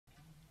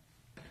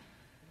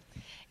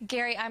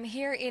Gary, I'm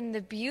here in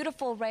the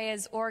beautiful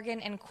Reyes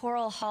Organ and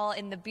Choral Hall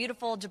in the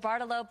beautiful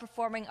Gibartolo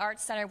Performing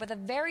Arts Center with a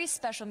very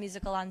special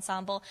musical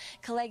ensemble,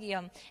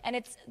 Collegium. And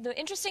it's the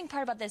interesting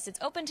part about this, it's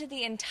open to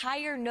the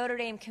entire Notre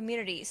Dame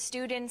community,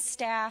 students,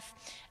 staff,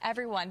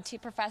 everyone,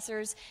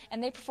 professors,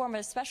 and they perform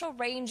a special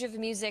range of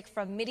music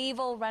from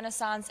medieval,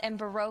 Renaissance, and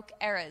Baroque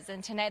eras.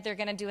 And tonight they're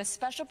going to do a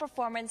special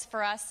performance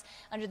for us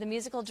under the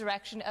musical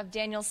direction of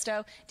Daniel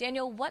Stowe.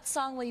 Daniel, what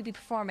song will you be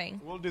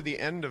performing? We'll do the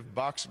end of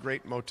Bach's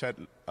great motet,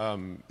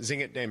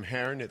 Singet dem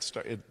Herrn.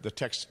 The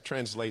text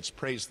translates,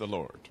 Praise the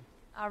Lord.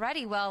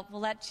 Alrighty, well,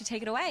 we'll let you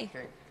take it away.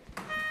 Okay.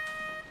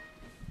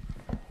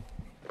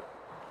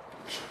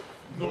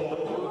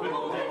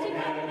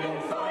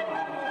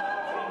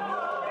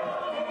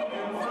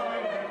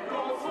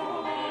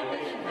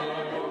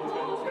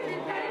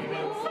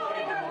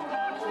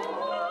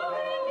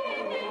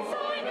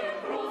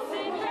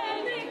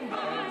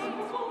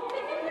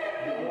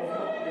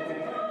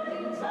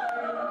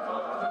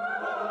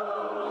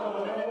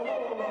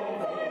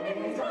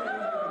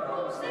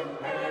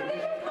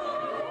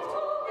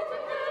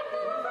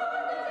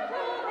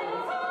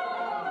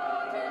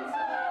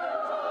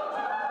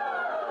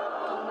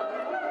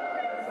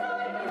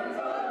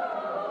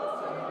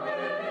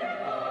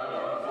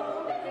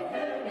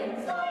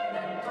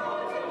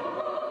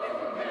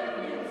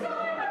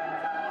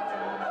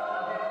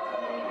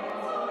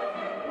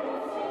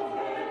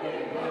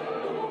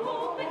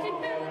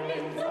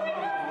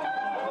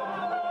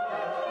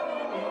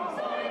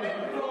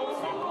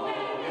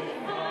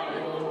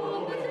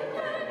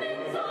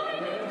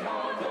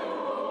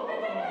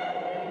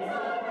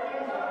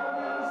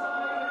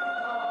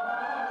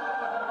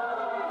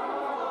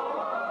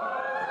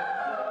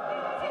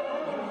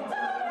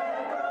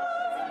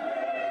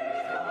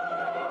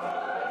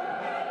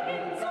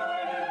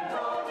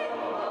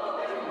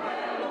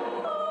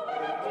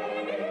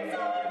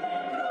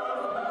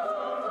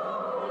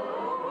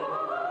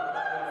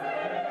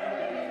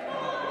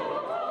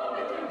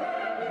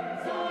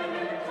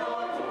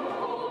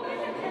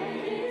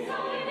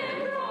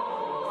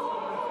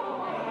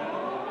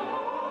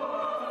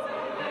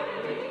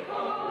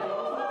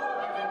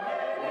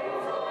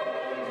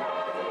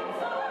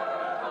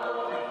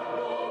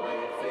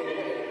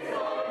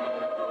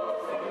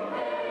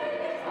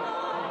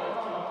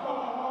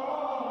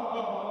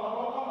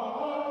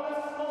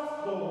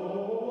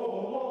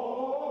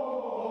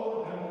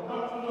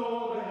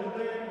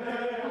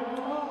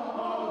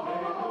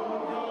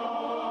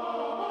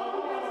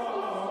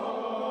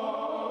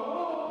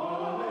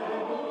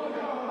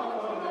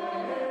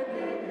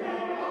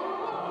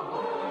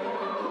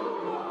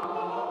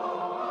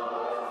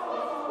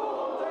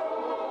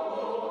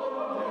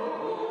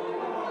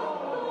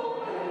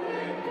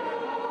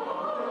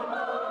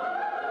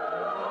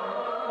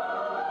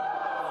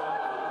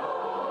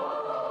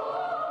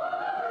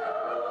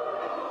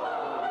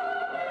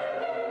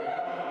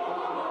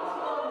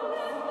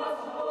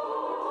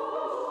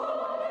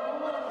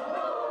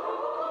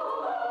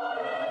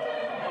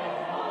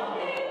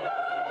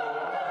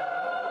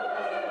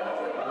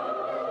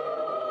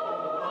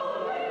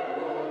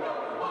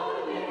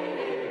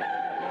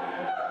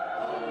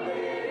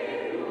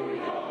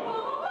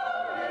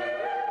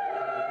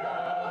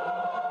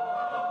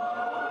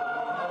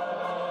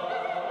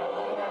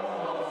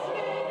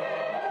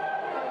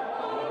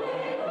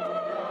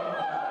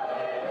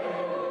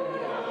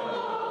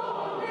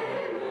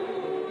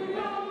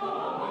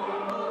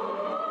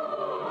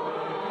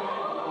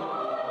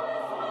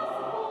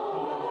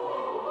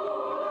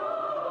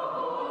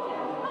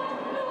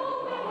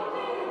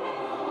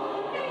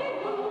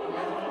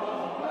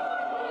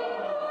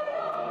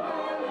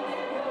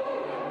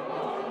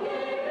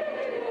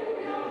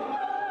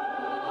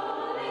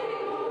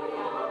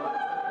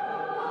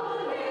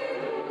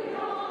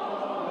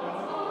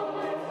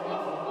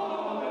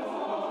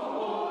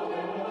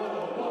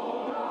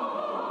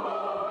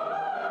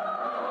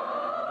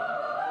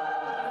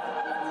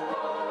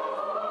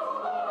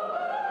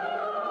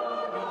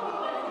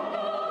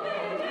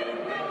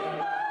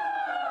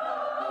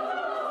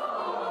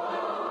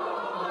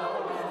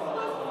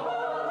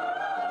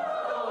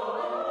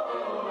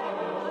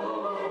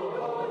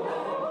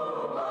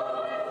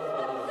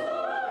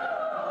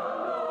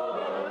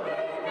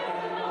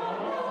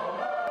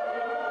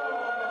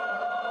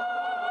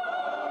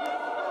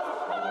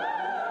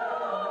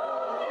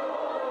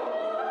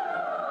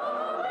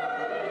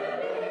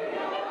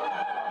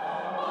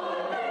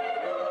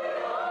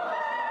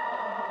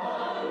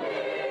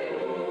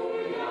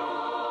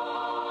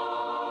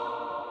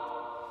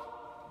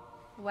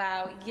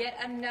 Wow, yet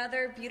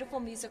another beautiful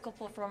musical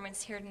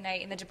performance here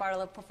tonight in the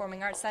Gibartolo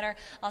Performing Arts Center.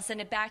 I'll send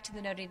it back to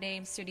the Notre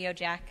Dame studio,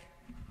 Jack.